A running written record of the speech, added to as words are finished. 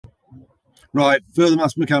Right, further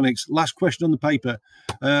maths mechanics. Last question on the paper.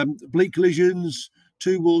 Oblique collisions,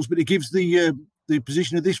 two walls, but it gives the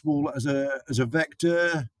position of this wall as a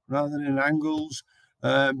vector rather than in angles.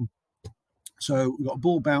 So we've got a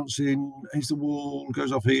ball bouncing, hits the wall,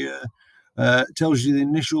 goes off here. Tells you the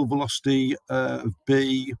initial velocity of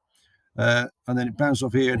B, and then it bounces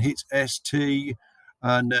off here and hits ST.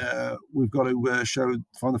 And we've got to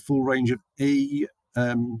find the full range of E,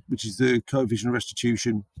 which is the coefficient of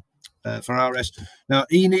restitution for RS. Now,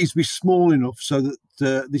 E needs to be small enough so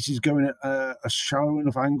that this is going at a shallow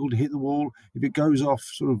enough angle to hit the wall. If it goes off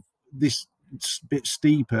sort of this bit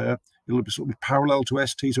steeper, it'll be sort of parallel to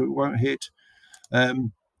ST, so it won't hit.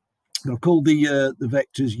 I've called the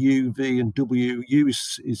vectors U, V, and W. U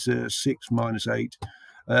is 6 minus 8.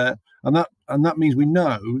 And that means we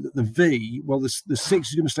know that the V, well, the 6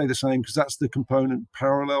 is going to stay the same because that's the component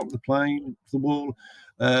parallel to the plane, the wall,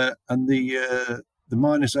 and the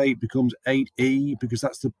minus 8 becomes 8E because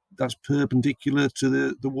that's perpendicular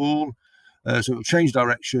to the wall. So it'll change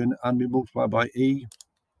direction and be multiplied by E.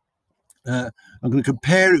 I'm going to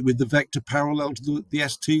compare it with the vector parallel to the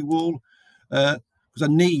ST wall because I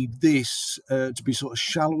need this to be sort of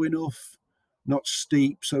shallow enough, not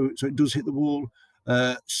steep, so it does hit the wall.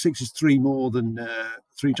 6 is 3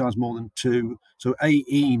 times more than 2, so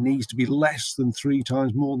AE needs to be less than 3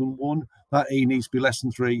 times more than 1. That E needs to be less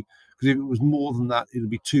than 3, because if it was more than that, it would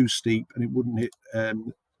be too steep and it wouldn't hit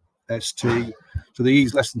ST. So the E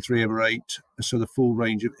is less than 3 over 8, so the full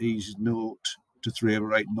range of E's is 0 to 3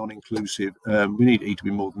 over 8, non-inclusive. We need E to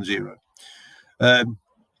be more than 0.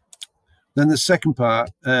 Then the second part,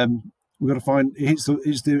 we've got to find it's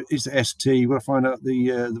the ST. We've got to find out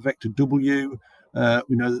the vector W.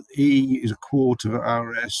 We know that E is a quarter of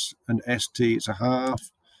RS and ST is a half.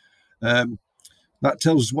 That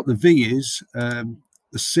tells us what the V is.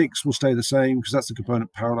 The 6 will stay the same because that's the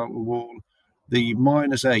component parallel to the wall. The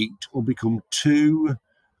minus 8 will become 2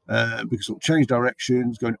 because it'll change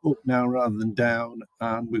directions, going up now rather than down,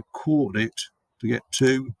 and we've quartered it to get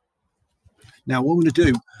 2. Now what I'm going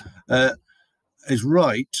to do is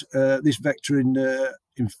write this vector in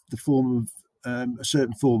the form of a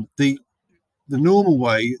certain form. The normal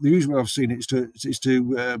way, the usual way I've seen it is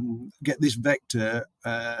to get this vector,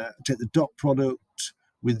 take the dot product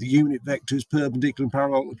with the unit vectors perpendicular and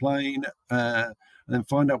parallel to the plane, and then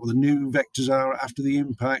find out what the new vectors are after the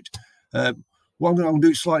impact. What I'm going to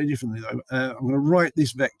do slightly differently though. I'm going to write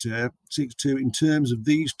this vector 6, 2 in terms of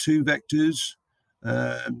these two vectors.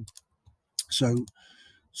 So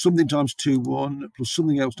something times 2, 1, plus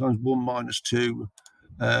something else times 1 minus 2.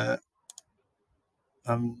 And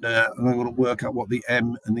I'm going to work out what the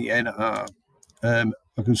M and the N are.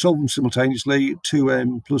 I can solve them simultaneously.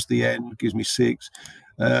 2M plus the N gives me 6.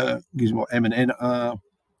 Gives me what M and N are.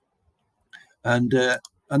 And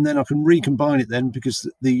then I can recombine it then, because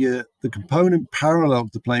the component parallel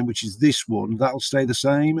to the plane, which is this one, that'll stay the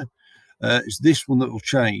same. It's this one that will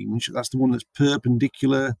change. That's the one that's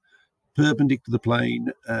perpendicular to the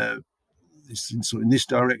plane. It's in this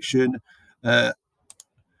direction.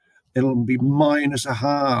 It'll be minus a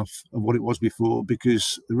half of what it was before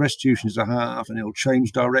because the restitution is a half, and it'll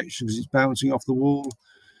change direction because it's bouncing off the wall.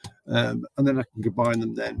 And then I can combine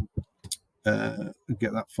them then and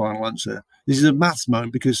get that final answer. This is a maths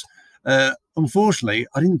moment because unfortunately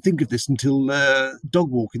I didn't think of this until dog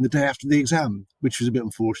walking the day after the exam, which was a bit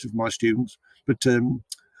unfortunate for my students, but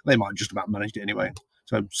they might have just about managed it anyway,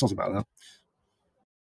 so it's not about that.